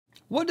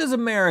What does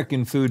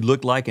American food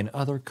look like in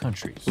other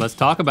countries? Let's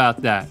talk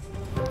about that.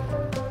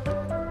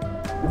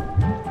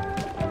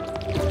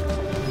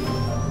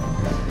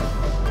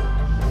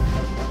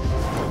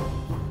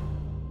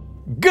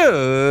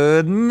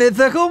 Good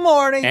mythical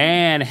morning.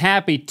 And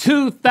happy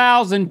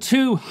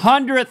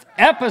 2,200th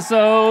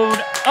episode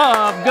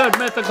of Good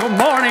Mythical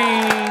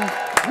Morning.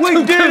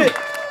 We did it.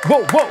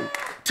 Whoa, whoa,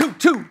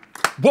 2-2,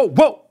 whoa,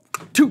 whoa,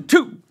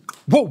 2-2,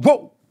 whoa,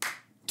 whoa.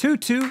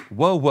 2-2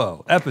 whoa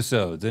whoa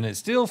episodes, and it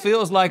still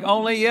feels like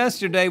only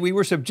yesterday we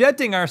were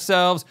subjecting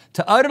ourselves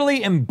to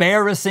utterly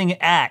embarrassing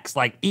acts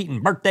like eating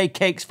birthday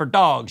cakes for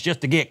dogs just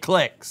to get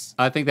clicks.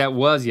 I think that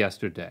was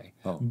yesterday.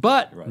 Oh,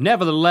 but right.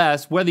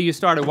 Nevertheless, whether you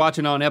started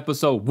watching on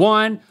episode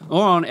 1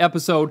 or on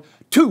episode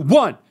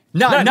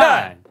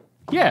 2199,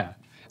 yeah.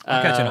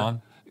 I'm catching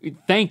on.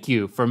 Thank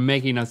you for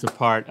making us a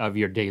part of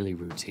your daily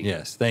routine.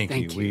 Yes, thank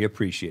you. We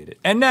appreciate it.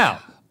 And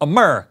now,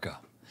 America.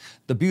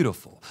 The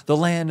beautiful, the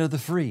land of the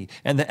free,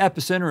 and the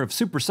epicenter of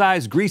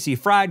supersized, greasy,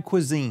 fried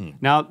cuisine.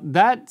 Now,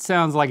 that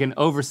sounds like an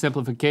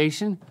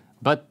oversimplification,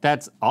 but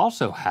that's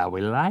also how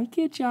we like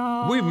it,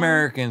 y'all. We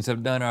Americans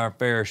have done our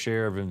fair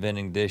share of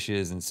inventing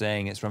dishes and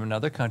saying it's from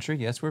another country.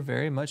 Yes, we're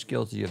very much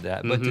guilty of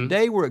that. But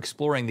today we're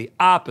exploring the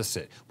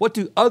opposite. What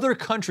do other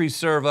countries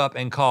serve up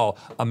and call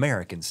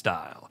American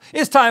style?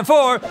 It's time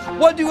for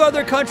What Do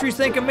Other Countries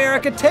Think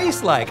America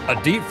Tastes Like?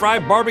 A deep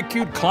fried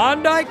barbecued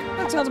Klondike?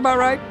 That sounds about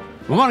right.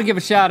 We want to give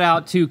a shout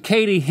out to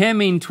Katie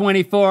Hemming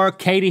 24.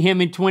 Katie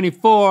Hemming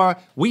 24.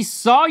 We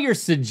saw your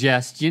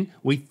suggestion.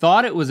 We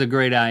thought it was a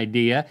great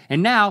idea,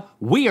 and now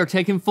we are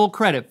taking full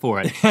credit for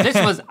it. This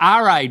was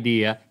our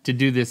idea to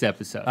do this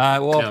episode.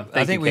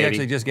 I think we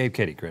actually just gave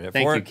Katie credit for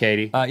it. Thank you,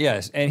 Katie.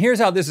 Yes, and here's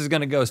how this is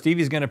gonna go.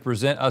 Stevie's gonna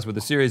present us with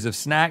a series of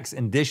snacks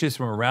and dishes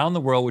from around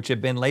the world which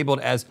have been labeled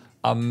as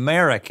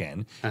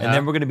American, and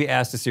then we're gonna be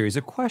asked a series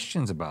of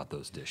questions about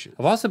those dishes.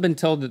 I've also been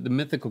told that the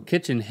Mythical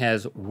Kitchen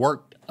has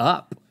worked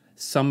up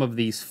some of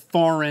these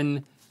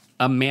foreign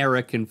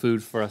American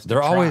foods for us to try.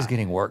 They're always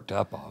getting worked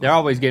up. They're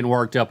always getting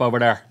worked up over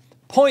there.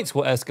 Points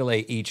will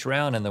escalate each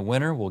round, and the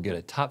winner will get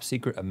a top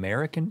secret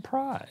American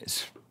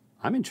prize.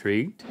 I'm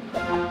intrigued.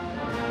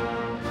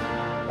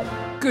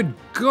 Good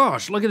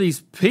gosh, look at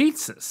these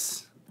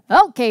pizzas.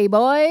 Okay,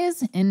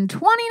 boys. In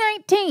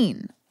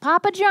 2019,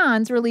 Papa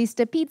John's released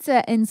a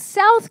pizza in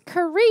South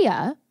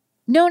Korea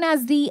known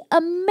as the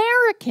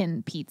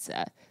American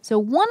pizza. So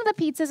one of the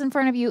pizzas in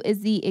front of you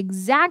is the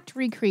exact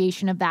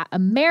recreation of that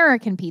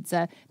American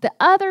pizza. The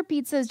other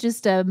pizza is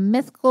just a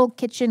Mythical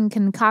Kitchen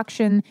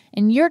concoction,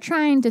 and you're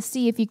trying to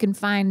see if you can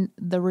find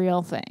the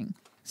real thing.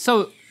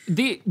 So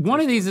one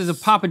of these is a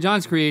Papa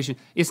John's creation.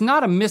 It's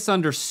not a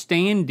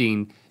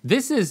misunderstanding.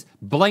 This is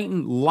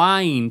blatant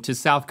lying to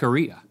South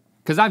Korea,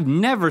 because I've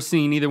never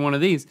seen either one of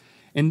these.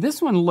 And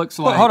this one looks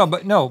like... Hold on,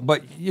 but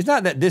it's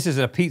not that this is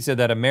a pizza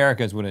that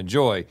Americans would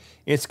enjoy.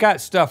 It's got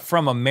stuff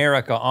from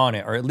America on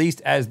it, or at least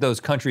as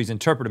those countries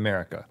interpret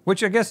America,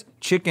 which I guess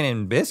chicken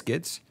and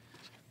biscuits.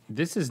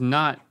 This is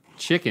not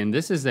chicken,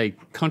 this is a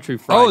country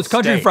fried steak. Oh, it's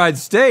country fried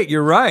steak,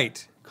 you're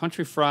right.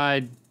 Country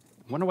fried,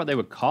 I wonder what they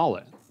would call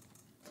it.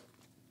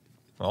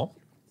 Well,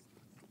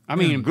 I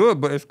mean, it's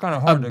good, but it's kind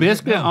of hard to a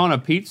biscuit get on a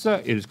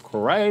pizza is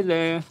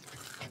crazy.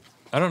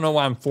 I don't know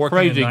why I'm forking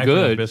Crazy and knifing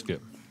good. a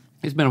biscuit.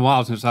 It's been a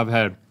while since I've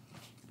had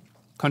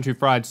country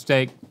fried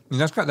steak. And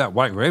that's got that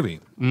white gravy.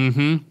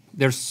 Mm-hmm.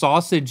 There's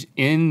sausage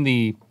in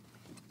the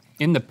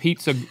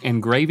pizza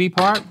and gravy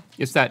part.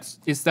 It's that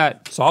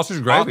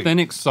Sausage gravy.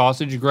 authentic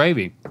sausage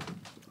gravy.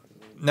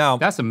 Now,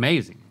 That's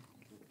amazing.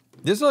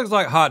 this looks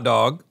like hot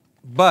dog,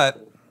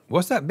 but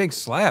what's that big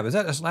slab? Is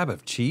that a slab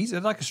of cheese? Is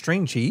it like a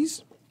string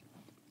cheese?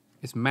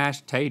 It's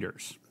mashed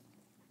taters,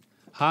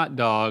 hot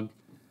dog,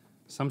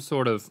 some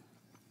sort of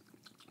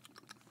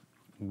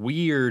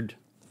weird,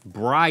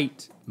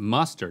 bright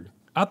mustard.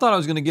 I thought I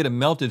was gonna get a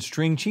melted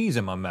string cheese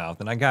in my mouth,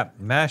 and I got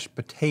mashed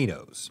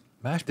potatoes.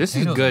 This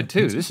is good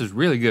too. This is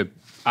really good.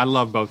 I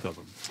love both of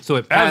them. So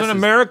it As passes an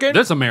American?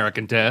 this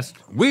American test.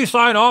 We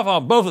sign off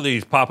on both of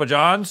these, Papa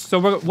John's.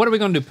 So what are we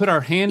going to do? Put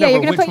our hand Yeah, over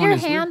you're going which to put one your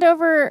is hand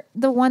over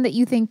the one that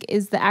you think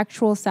is the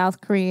actual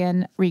South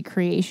Korean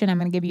recreation. I'm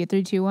going to give you a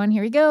 3, 2, 1.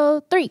 Here we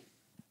go. 3,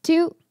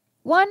 2,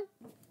 1.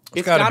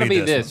 It's got to be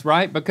this this,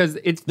 right? Because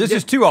This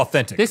is too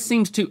authentic. This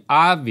seems too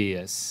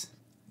obvious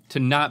to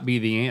not be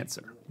the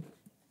answer.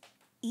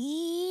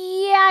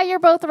 Yeah, you're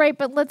both right,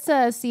 but let's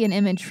see an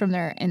image from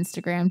their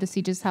Instagram to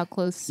see just how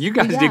close You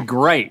guys we did got.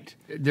 great.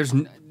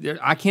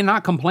 I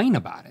cannot complain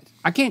about it.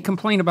 I can't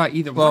complain about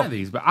either one of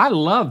these, but I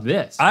love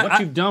this. What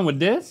you've done with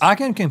this? I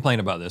can complain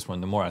about this one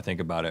the more I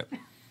think about it.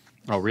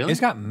 Oh, really? It's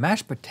got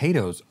mashed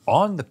potatoes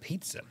on the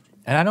pizza.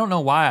 And I don't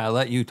know why I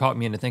let you talk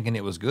me into thinking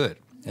it was good.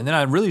 And then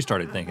I really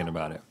started thinking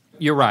about it.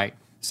 You're right.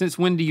 Since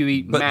when do you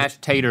eat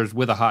mashed taters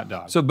with a hot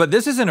dog? But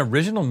this is an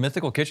original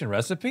Mythical Kitchen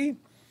recipe?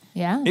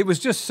 Yeah. It was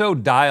just so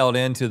dialed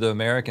into the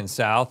American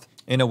South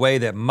in a way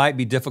that might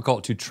be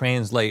difficult to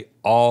translate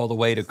all the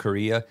way to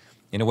Korea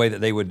in a way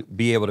that they would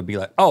be able to be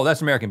like, oh,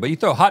 that's American. But you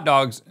throw hot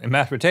dogs and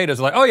mashed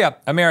potatoes, like, oh yeah,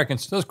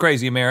 Americans, those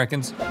crazy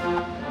Americans.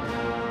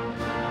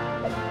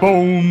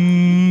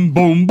 Boom,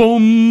 boom,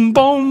 boom,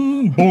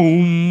 boom,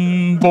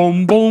 boom,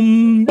 boom, boom,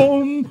 boom, boom,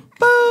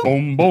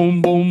 boom,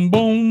 boom,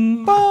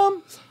 boom,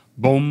 boom,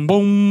 boom,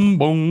 boom,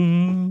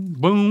 boom,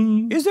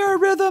 boom. Is there a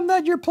rhythm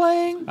that you're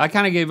playing? I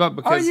kind of gave up Are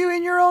because you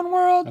in your own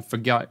world? I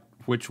forgot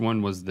which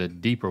one was the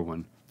deeper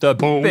one. The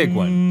big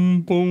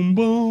one. Boom,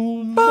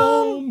 boom,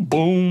 boom,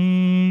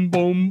 boom, boom,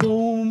 boom,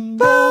 boom,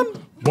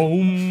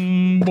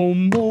 boom,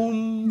 boom,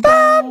 boom,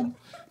 boom.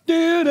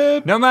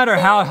 No matter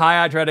how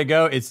high I try to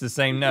go, it's the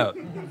same note.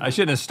 I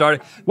shouldn't have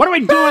started. What are we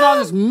doing with all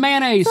this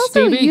mayonnaise,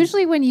 Also, Stevie?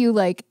 usually when you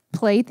like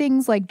play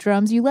things like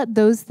drums, you let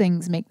those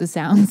things make the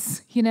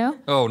sounds, you know?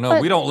 Oh, no,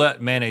 But- we don't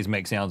let mayonnaise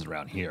make sounds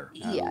around here.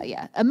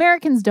 Yeah.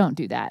 Americans don't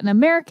do that. And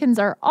Americans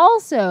are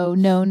also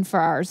known for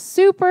our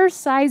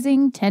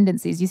supersizing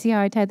tendencies. You see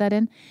how I tied that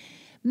in?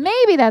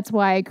 Maybe that's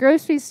why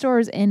grocery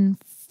stores in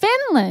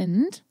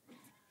Finland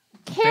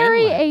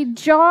carry a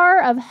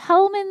jar of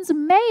Hellman's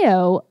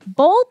mayo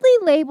boldly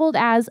labeled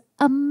as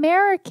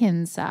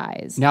American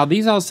size. Now,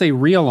 these all say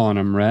real on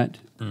them, Rhett.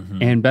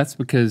 And that's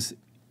because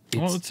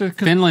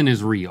Finland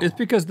is real. It's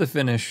because the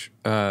Finnish,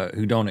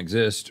 who don't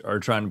exist, are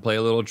trying to play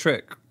a little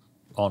trick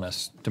on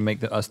us to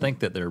make us think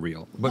that they're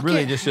real. But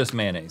really, just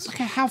mayonnaise.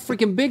 Look at how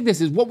freaking big this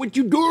is. What would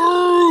you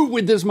do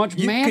with this much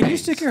mayonnaise? Can you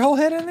stick your whole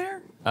head in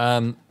there?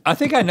 I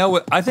think I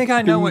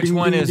know which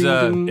one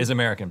is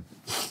American.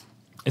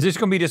 Is this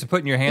going to be just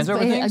putting your hands over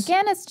things?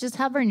 Again, it's just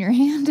hovering your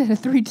hand at a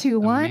 3, 2,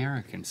 1.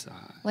 American size.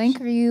 Link,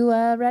 are you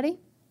ready?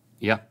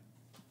 Yeah.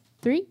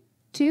 3,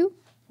 2,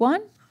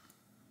 1.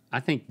 I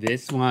think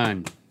this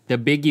one, the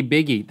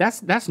biggie.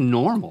 That's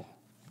normal.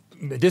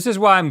 This is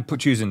why I'm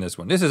choosing this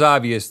one. This is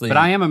obviously. But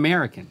I am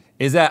American.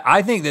 Is that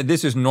I think that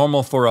this is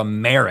normal for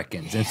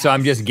Americans, and so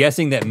I'm just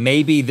guessing that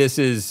maybe this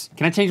is.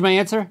 Can I change my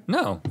answer?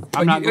 No,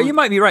 I'm not you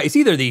might be right. It's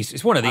either these.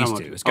 It's one of these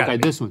two. It's gotta Okay,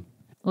 be. this one.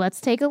 Let's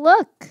take a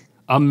look.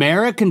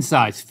 American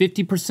size,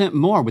 50%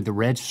 more with the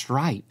red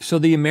stripe. So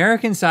the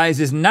American size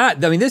is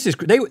not. I mean, this is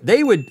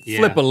they would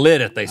flip a lid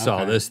if they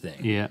saw this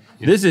thing. Yeah.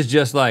 This is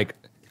just like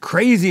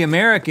crazy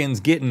Americans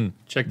getting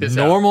Check this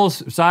out. normal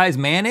size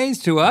mayonnaise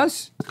to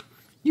us.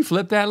 You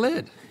flip that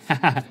lid.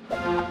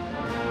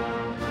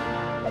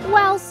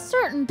 While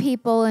certain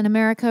people in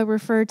America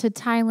refer to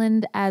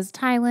Thailand as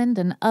Thailand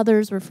and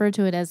others refer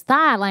to it as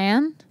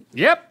Thailand,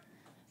 Yep.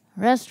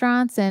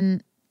 restaurants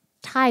in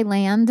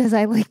Thailand, as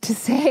I like to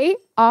say,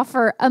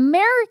 offer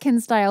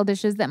American-style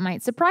dishes that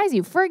might surprise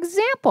you. For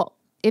example,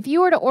 if you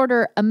were to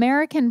order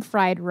American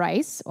fried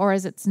rice, or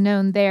as it's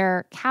known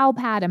there, cow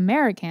pad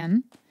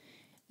American,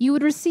 you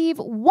would receive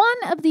one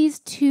of these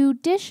two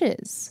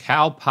dishes.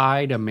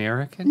 Cow-pied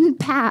American?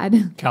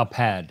 Pad. Cow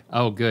pad.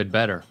 Oh, good,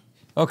 better.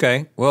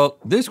 Okay, well,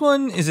 this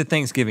one is a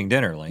Thanksgiving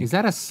dinner, Link. Is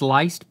that a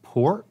sliced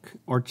pork?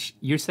 Or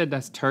you said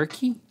that's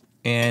turkey?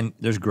 And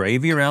there's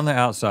gravy around the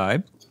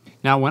outside.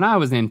 Now, when I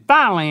was in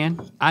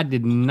Thailand, I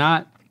did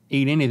not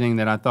eat anything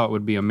that I thought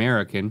would be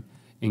American,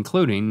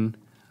 including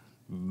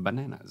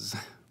bananas.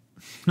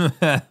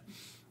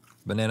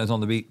 Bananas on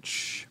the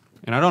beach.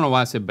 And I don't know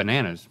why I said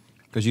bananas,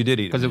 Because you did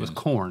eat it. because it was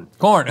corn.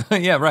 Corn.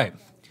 Yeah, right.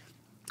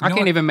 I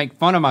can't even make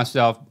fun of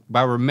myself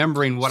by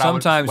remembering what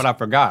I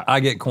forgot. I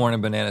get corn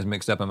and bananas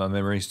mixed up in my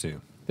memories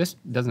too. This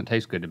doesn't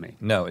taste good to me.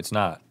 No, it's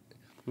not.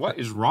 What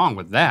is wrong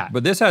with that?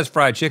 But this has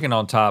fried chicken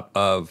on top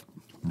of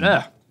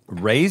Ugh.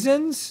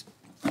 raisins?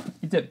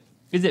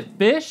 Is it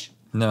fish?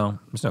 No,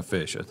 it's no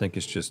fish. I think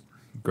it's just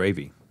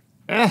gravy.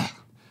 Ugh.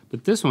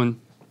 But this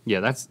one, yeah,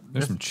 that's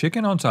There's some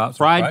chicken on top,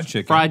 some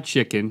fried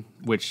chicken,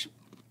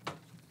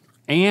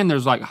 and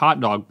there's like hot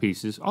dog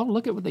pieces. Oh,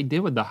 look at what they did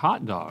with the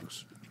hot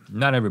dogs.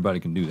 Not everybody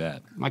can do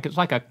that. Like it's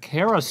like a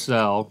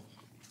parasol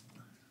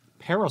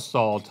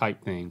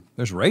type thing.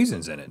 There's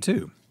raisins in it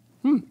too.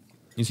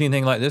 You see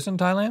anything like this in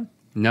Thailand?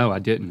 No, I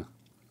didn't.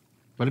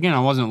 But again,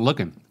 I wasn't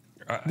looking.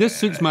 This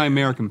suits my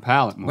American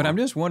palate more. But I'm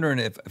just wondering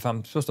if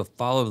I'm supposed to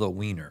follow the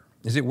wiener.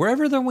 Is it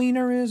wherever the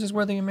wiener is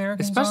where the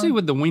Americans especially are?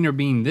 with the wiener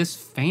being this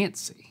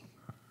fancy.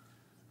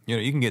 You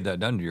know, you can get that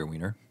done to your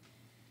wiener.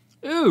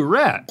 Ooh,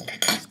 rat.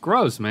 It's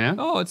gross, man.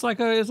 Oh, it's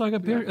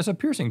a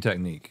piercing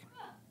technique.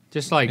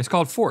 Just like It's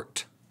called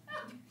forked.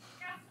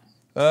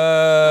 You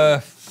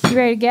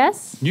ready to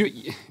guess?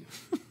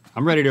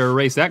 I'm ready to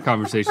erase that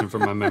conversation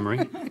from my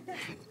memory.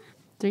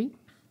 3,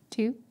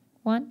 2,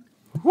 1.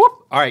 Whoop.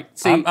 All right,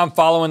 see, I'm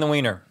following the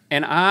wiener.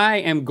 and I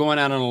am going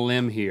out on a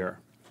limb here.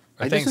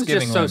 A This is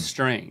Thanksgiving just so limb.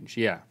 strange,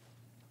 yeah.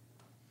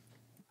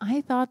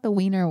 I thought the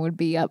wiener would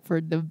be up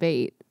for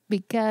debate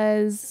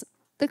because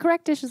the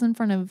correct dish is in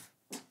front of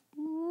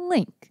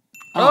Link.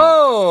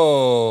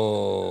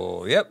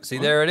 Oh, yep. See,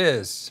 there it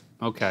is.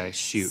 Okay,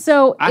 shoot.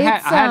 So I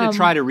it's, had to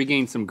try to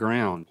regain some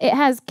ground. It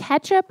has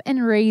ketchup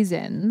and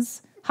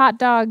raisins, hot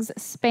dogs,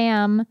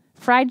 Spam,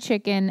 fried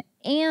chicken,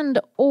 and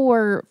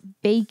or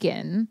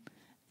bacon.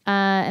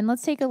 And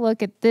let's take a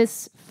look at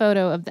this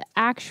photo of the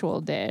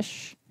actual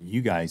dish.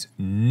 You guys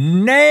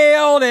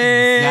nailed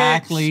it.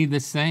 Exactly the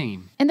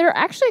same. And there are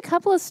actually a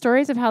couple of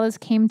stories of how this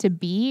came to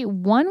be.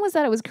 One was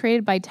that it was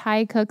created by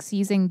Thai cooks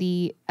using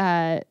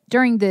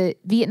during the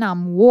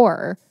Vietnam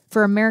War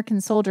for American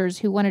soldiers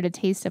who wanted a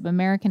taste of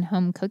American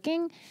home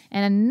cooking.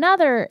 And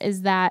another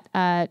is that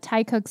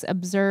Thai cooks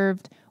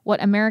observed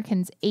what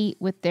Americans ate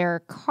with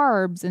their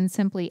carbs and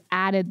simply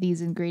added these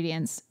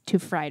ingredients to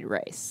fried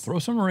rice. Throw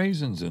some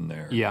raisins in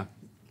there. Yeah.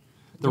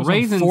 The Throw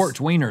raisins some forked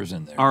wieners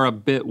in there. are a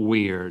bit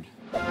weird.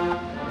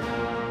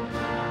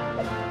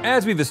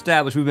 As we've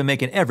established, we've been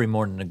making every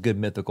morning a good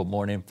mythical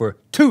morning for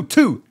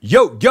two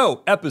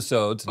yo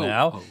episodes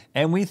now.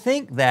 And we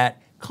think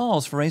that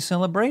calls for a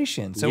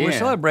celebration. So we're Yeah.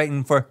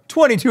 celebrating for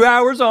 22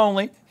 hours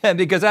only,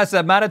 because that's the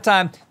amount of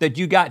time that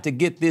you got to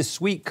get this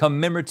sweet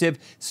commemorative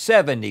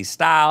 70s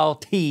style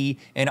tea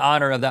in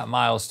honor of that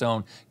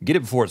milestone. Get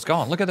it before it's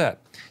gone. Look at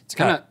that. It's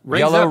got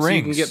yellow rings. So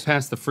you can get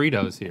past the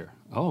Fritos here.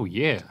 Oh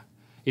yeah.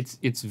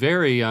 It's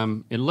very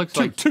it looks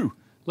like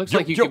looks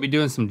like you could be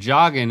doing some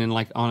jogging and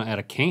at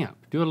a camp.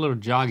 Do a little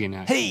jogging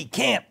action. Hey,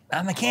 camp,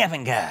 I'm a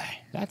camping guy.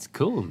 That's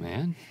cool,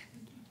 man.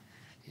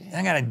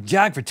 I gotta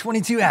jog for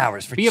 22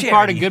 hours for Be charity. a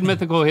part of Good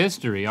Mythical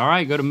History. All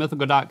right, go to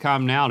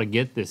mythical.com now to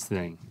get this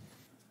thing.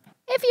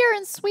 If you're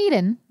in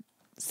Sweden,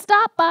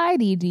 stop by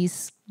the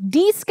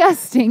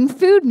Disgusting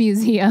Food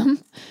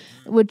Museum,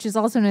 which is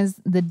also known as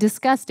the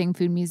Disgusting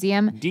Food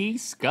Museum.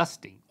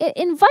 Disgusting. It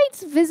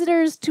invites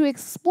visitors to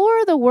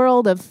explore the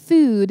world of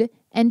food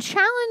and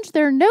challenge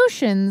their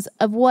notions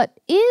of what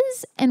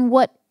is and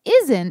what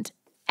isn't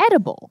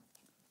edible.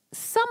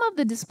 Some of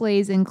the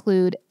displays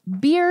include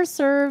beer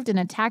served in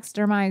a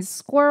taxidermized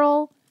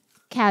squirrel,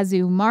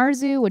 kazu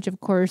marzu, which of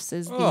course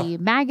is the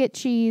maggot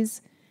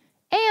cheese,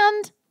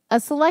 and a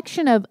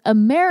selection of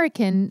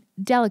American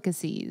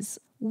delicacies.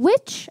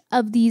 Which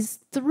of these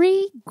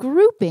three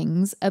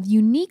groupings of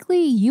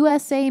uniquely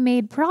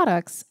USA-made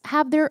products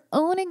have their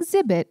own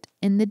exhibit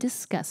in the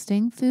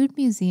Disgusting Food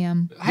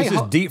Museum? This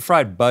is deep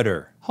fried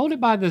butter. Hold it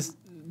by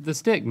the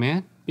stick,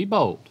 man. Be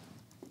bold.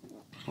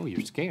 Oh,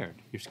 you're scared.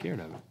 You're scared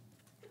of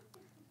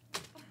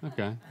it.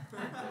 Okay.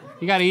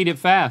 You got to eat it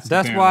fast.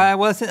 That's why I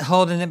wasn't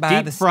holding it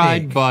by the Deep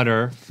fried stick.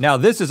 butter. Now,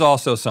 this is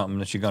also something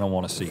that you're going to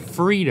want to see.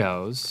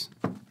 Fritos.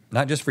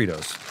 Not just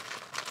Fritos.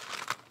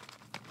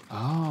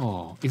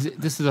 Oh,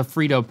 this is a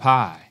Frito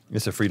pie.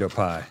 It's a Frito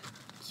pie.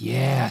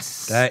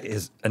 Yes. I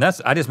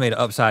just made an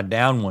upside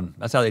down one.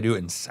 That's how they do it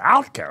in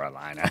South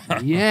Carolina.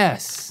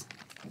 Yes.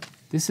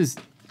 This is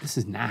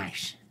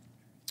nice.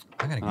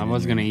 I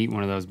was going to eat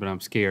one of those, but I'm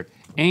scared.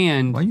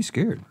 And Why are you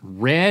scared?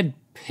 red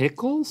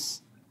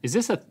pickles? Is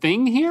this a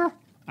thing here?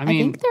 I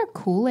think they're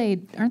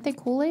Kool-Aid. Aren't they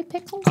Kool-Aid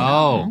pickles?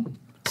 Oh.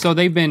 So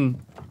they've been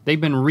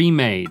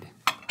remade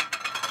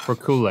for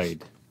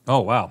Kool-Aid. Oh,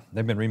 wow.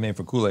 They've been remade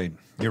for Kool-Aid.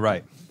 You're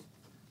right.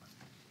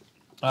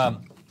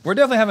 We're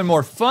definitely having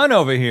more fun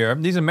over here.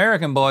 These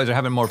American boys are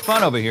having more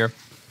fun over here.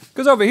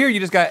 Because over here, you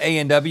just got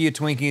A&W,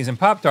 Twinkies, and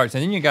Pop-Tarts,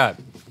 and then you got...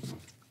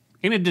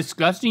 In a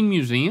disgusting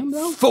museum,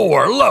 though?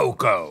 Four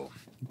Loko.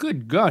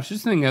 Good gosh,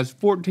 this thing has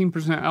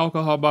 14%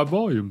 alcohol by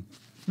volume.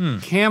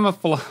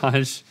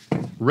 Camouflage,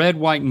 red,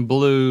 white, and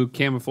blue,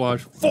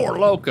 camouflage, Four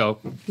Loko.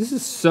 This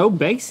is so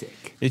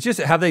basic. It's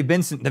just, have they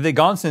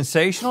gone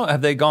sensational? Or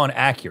have they gone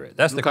accurate?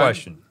 That's the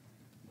question.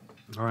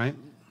 All right.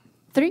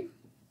 3,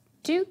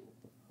 2,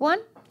 1.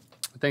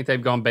 I think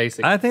they've gone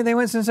basic. I think they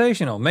went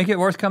sensational. Make it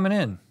worth coming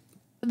in.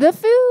 The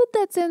food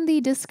that's in the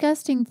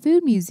Disgusting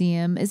Food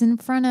Museum is in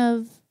front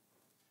of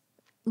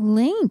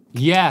Link.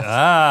 Yes.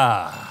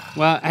 Ah.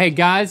 Well, hey,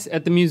 guys,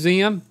 at the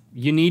museum,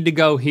 you need to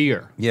go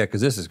here. Yeah,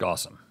 because this is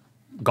awesome.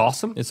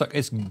 Gossam? It's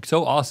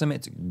so awesome,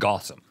 it's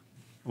awesome.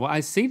 Well, I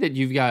see that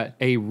you've got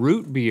a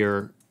root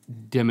beer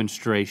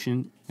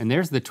demonstration, and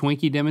there's the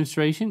Twinkie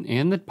demonstration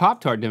and the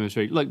Pop-Tart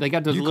demonstration. Look, they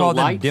got those You little call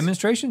them lights.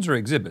 demonstrations or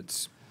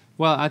exhibits?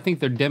 Well, I think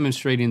they're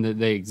demonstrating that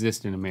they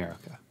exist in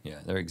America. Yeah,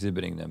 they're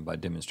exhibiting them by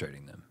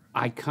demonstrating them.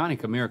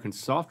 Iconic American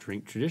soft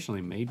drink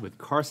traditionally made with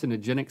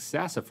carcinogenic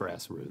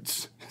sassafras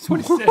roots. That's what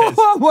it says.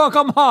 Well,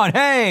 come on,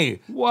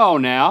 hey! Whoa,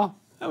 now.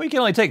 We can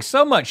only take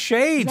so much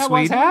shade, Is that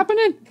what's Sweden.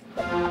 happening?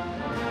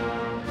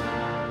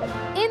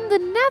 In the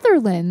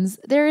Netherlands,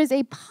 there is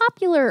a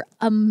popular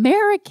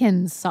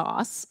American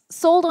sauce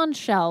sold on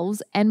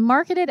shelves and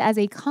marketed as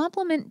a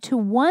complement to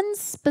one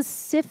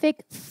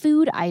specific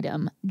food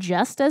item,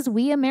 just as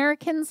we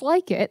Americans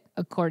like it,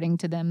 according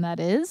to them, that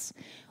is.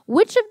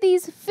 Which of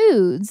these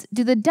foods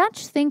do the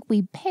Dutch think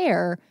we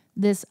pair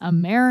this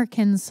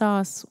American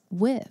sauce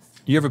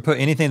with? You ever put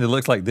anything that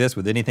looks like this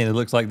with anything that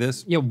looks like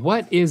this? Yeah,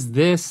 what is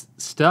this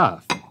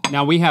stuff?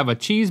 Now we have a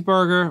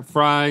cheeseburger,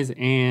 fries,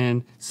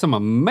 and some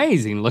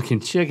amazing looking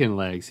chicken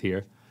legs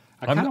here.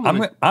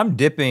 I'm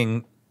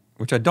dipping,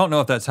 which I don't know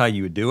if that's how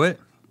you would do it.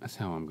 That's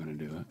how I'm gonna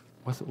do it.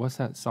 What's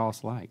that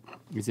sauce like?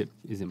 Is it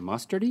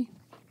mustardy?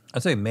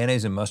 I'd say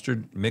mayonnaise and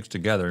mustard mixed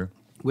together.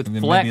 With and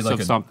then flecks maybe like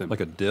of something. Like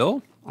a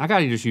dill? I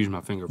gotta just use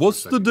my finger for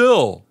What's a the second.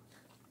 dill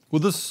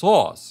with the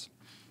sauce?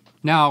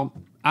 Now,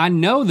 I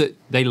know that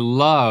they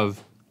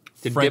love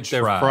to French dip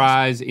their fries.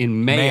 fries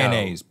in mayo.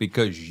 Mayonnaise,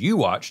 because you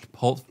watched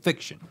Pulp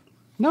Fiction.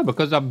 No,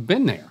 because I've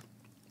been there.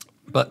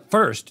 But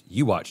first,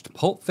 you watched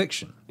Pulp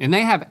Fiction. And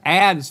they have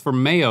ads for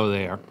mayo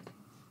there.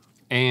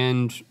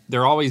 And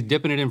they're always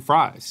dipping it in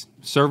fries.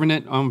 Serving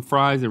it on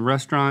fries at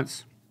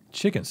restaurants.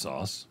 Chicken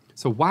sauce.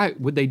 So why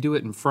would they do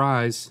it in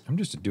fries? I'm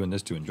just doing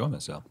this to enjoy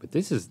myself. But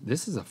this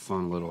is a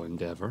fun little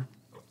endeavor.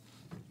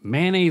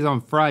 Mayonnaise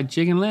on fried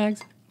chicken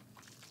legs?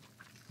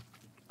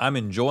 I'm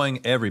enjoying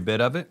every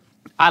bit of it.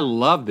 I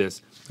love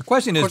this. The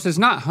question Of course, is, it's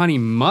not honey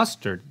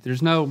mustard.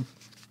 There's no.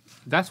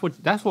 That's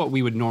what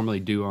we would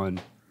normally do on.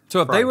 so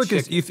if they fried would,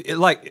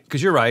 chicken.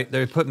 because you're right,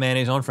 they put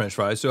mayonnaise on French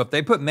fries. So if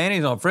they put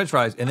mayonnaise on French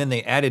fries and then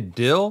they added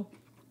dill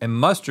and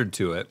mustard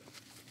to it,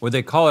 would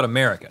they call it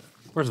American?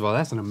 First of all,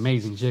 that's an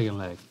amazing chicken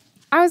leg.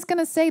 I was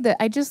gonna say that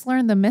I just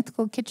learned the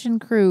Mythical Kitchen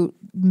crew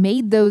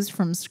made those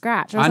from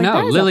scratch. I was know.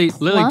 That is Lily a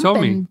plump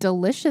told me. and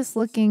delicious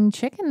looking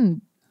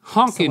chicken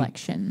Honking.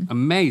 selection.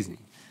 Amazing.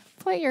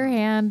 Put your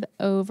hand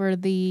over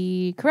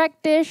the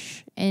correct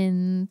dish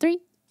in 3,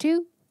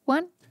 2,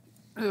 1.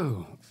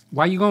 Ooh.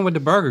 Why are you going with the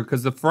burger?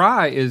 Because the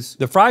fry is.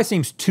 The fry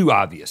seems too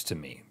obvious to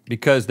me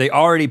because they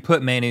already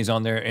put mayonnaise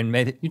on there and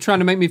made it. You trying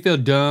to make me feel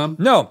dumb?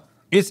 No,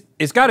 it's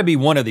got to be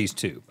one of these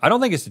two. I don't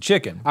think it's the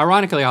chicken.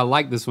 Ironically, I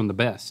like this one the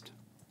best.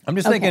 I'm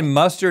just Okay. thinking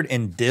mustard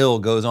and dill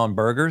goes on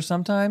burgers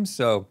sometimes.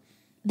 So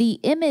The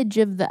image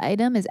of the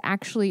item is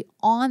actually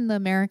on the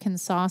American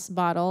sauce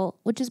bottle,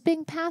 which is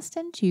being passed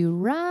into you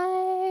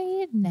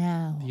right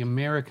now. The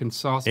American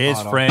sauce it's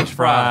bottle. French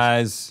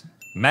fries.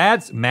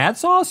 Mad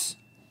sauce?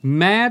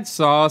 Mad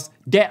sauce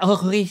de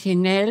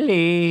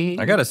originale.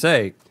 I gotta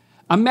say,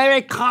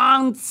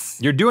 Americans.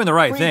 you're doing the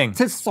right thing.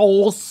 To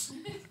sauce.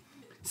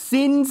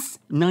 Since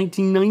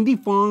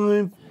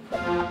 1995.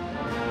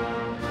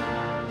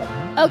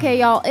 Okay,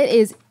 y'all, it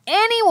is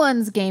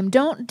anyone's game.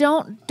 Don't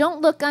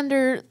look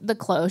under the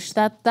cloche.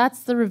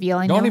 That's the reveal.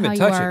 I Don't know even how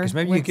touch you it are because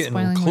maybe you with get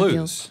spoiling clues.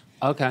 reveals.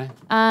 Okay.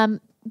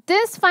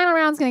 This final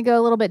round is going to go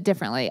a little bit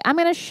differently. I'm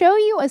going to show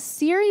you a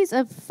series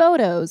of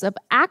photos of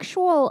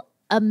actual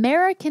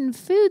American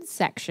food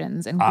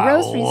sections and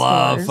grocery I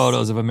love stores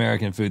photos of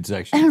American food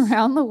sections.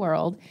 around the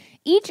world.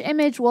 Each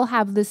image will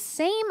have the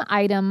same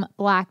item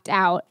blacked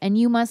out, and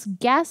you must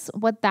guess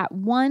what that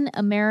one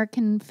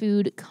American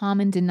food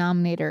common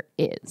denominator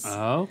is.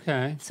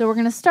 Okay. So we're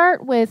going to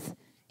start with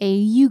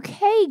a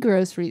UK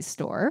grocery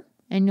store,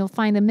 and you'll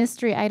find the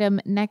mystery item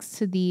next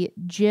to the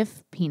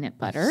Jif peanut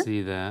butter.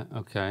 See that.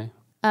 Okay.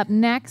 Up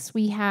next,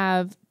 we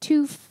have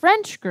 2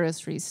 French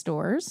grocery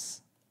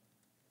stores,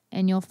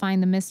 and you'll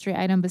find the mystery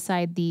item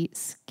beside the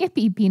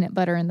Skippy peanut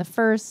butter in the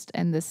first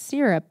and the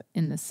syrup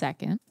in the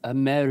second.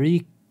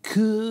 Amerique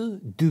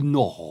du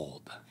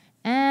Nord.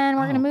 And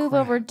we're going to move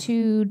over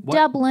to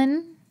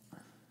Dublin.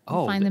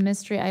 Oh, Find the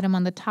mystery item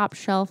on the top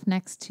shelf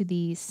next to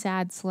the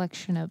sad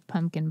selection of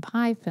pumpkin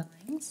pie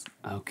fillings.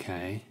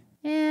 okay.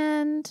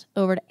 And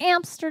over to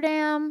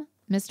Amsterdam.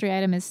 Mystery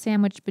item is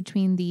sandwiched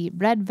between the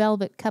red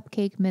velvet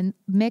cupcake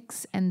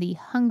mix and the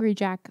Hungry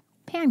Jack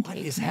pancake What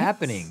is mix.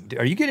 happening?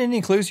 Are you getting any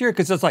clues here?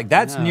 Because it's like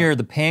that's No. near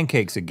the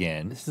pancakes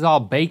again. This is all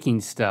baking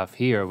stuff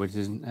here, which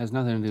has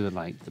nothing to do with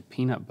like the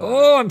peanut butter.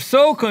 Oh, I'm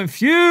so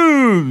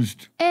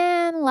confused.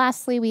 And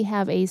lastly, we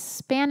have a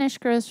Spanish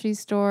grocery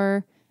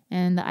store,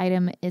 and the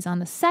item is on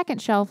the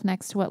second shelf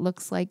next to what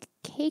looks like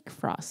cake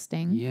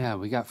frosting. Yeah,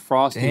 we got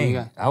frosting. We Dang,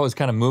 got I was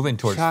kind of moving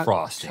towards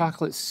frosting.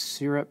 chocolate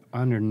syrup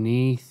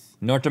underneath.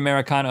 North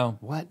Americano.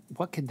 What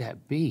could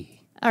that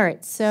be? All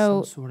right,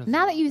 so Some sort of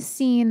now that you've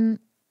seen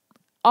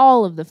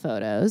all of the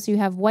photos, you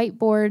have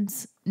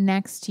whiteboards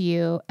next to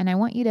you, and I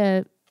want you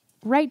to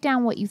write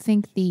down what you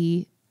think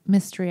the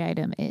mystery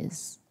item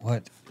is.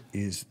 What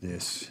is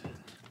this?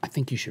 I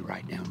think you should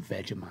write down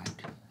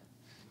Vegemite.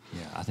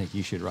 Yeah, I think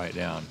you should write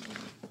down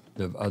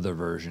the other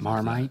version. of that.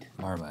 Marmite?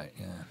 Marmite,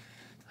 yeah.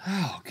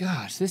 Oh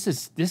gosh, this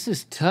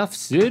is Tough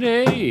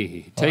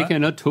City.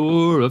 Taking a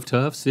tour of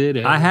Tough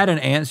City. I had an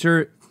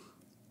answer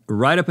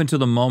right up until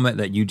the moment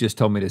that you just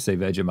told me to say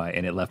Vegemite,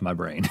 and it left my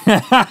brain.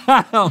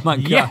 Oh my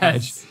gosh.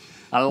 Yes.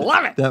 I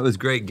love it. That was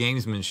great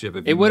gamesmanship.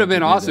 If It would have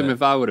been awesome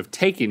if I would have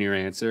taken your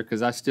answer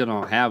because I still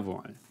don't have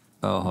one.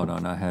 Oh, hold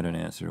on. I had an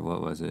answer.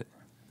 What was it?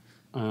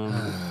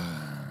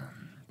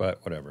 But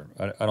whatever.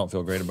 I don't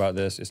feel great about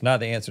this. It's not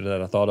the answer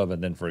that I thought of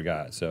and then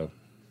forgot. So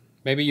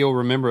Maybe you'll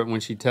remember it when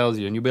she tells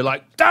you and you'll be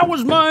like, that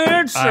was my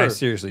answer. I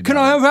seriously Can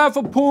don't. I have half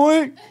a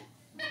point?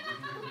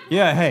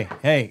 yeah,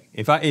 hey.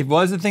 If it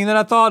was the thing that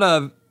I thought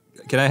of,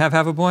 can I have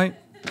half a point?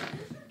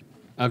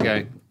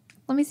 Okay.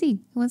 Let me see.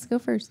 Who wants to go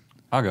first?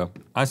 I'll go.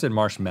 I said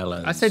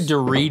marshmallows. I said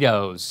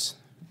Doritos.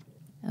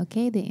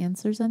 Okay, the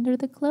answer's under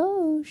the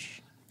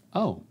cloche.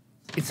 Oh.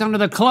 It's under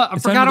the clothes. I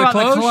It's forgot under the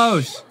about the cloche?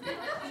 clothes.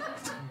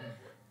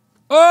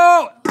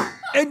 Oh!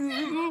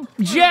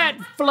 Jet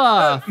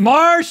fluff.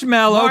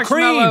 Marshmallow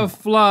Marshmallow cream.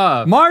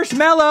 fluff.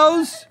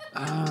 Marshmallows.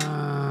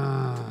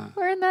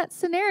 We're in that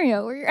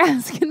scenario where you're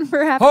asking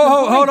for half the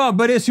point. Hold on.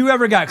 But it's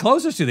whoever got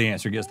closest to the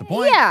answer gets the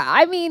point. Yeah,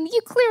 I mean,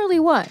 you clearly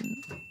won,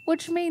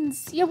 which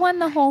means you won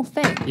the whole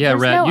thing. Yeah,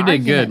 There's Red, no you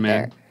did good, argument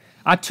man. there.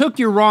 I took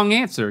your wrong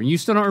answer, and you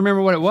still don't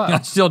remember what it was.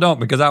 I still don't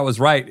because I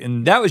was right.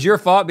 And that was your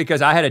fault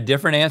because I had a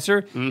different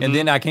answer. And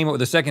then I came up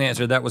with a second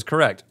answer that was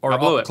correct. Or I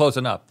blew it. close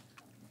enough.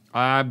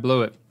 I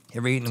blew it. You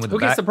ever eaten with Who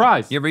the back? gets the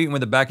prize? You ever eaten with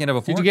the back end of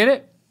a fork? Did you get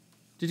it?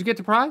 Did you get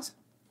the prize?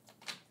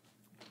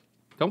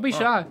 Don't be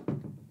shy.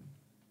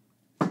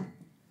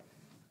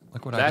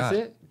 Look what I got. That's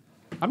it?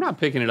 I'm not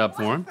picking it up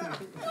for him.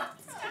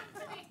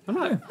 I'm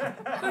not.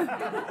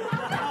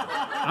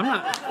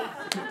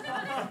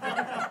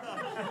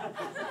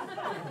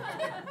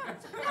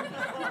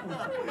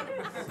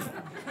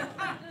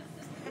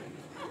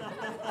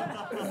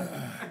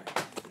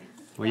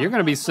 Well, you're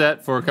gonna be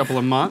set for a couple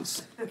of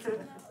months.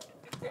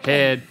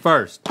 Head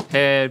first,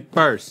 head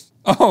first.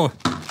 Oh,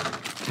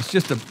 it's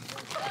just a...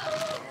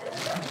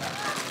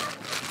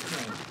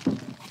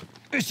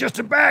 It's just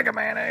a bag of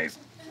mayonnaise.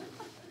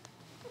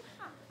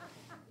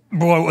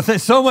 Boy,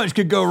 so much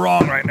could go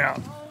wrong right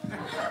now.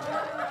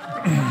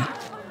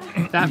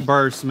 That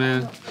burst,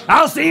 man.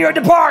 I'll see you at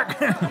the park.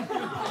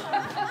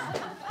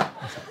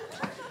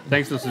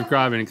 Thanks for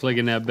subscribing and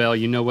clicking that bell.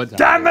 You know what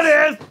Time it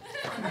is.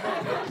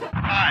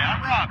 Hi,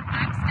 I'm Rob.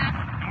 I'm Steph.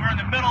 And we're in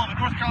the middle of a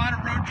North Carolina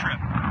road trip.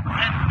 We're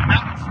heading from the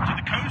mountains to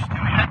the coast,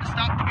 and we had to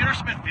stop to get our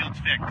Smithfields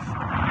fixed.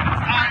 And it's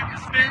time to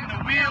spin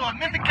the wheel of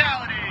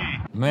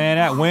mythicality. Man,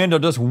 that wind will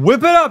just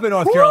whip it up in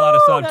North Carolina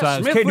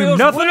sometimes. Can't do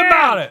nothing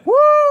about it.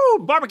 Woo!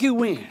 Barbecue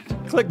wind.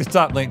 Click the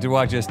top link to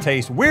watch us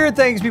taste weird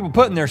things people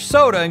put in their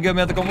soda and Good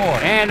Mythical more.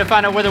 And to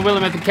find out where the Wheel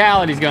of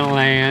Mythicality is gonna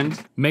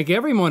land. Make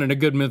every morning a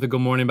good mythical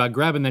morning by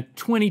grabbing the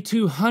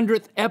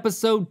 2200th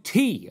episode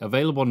tee,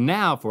 available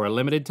now for a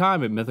limited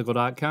time at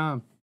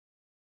mythical.com.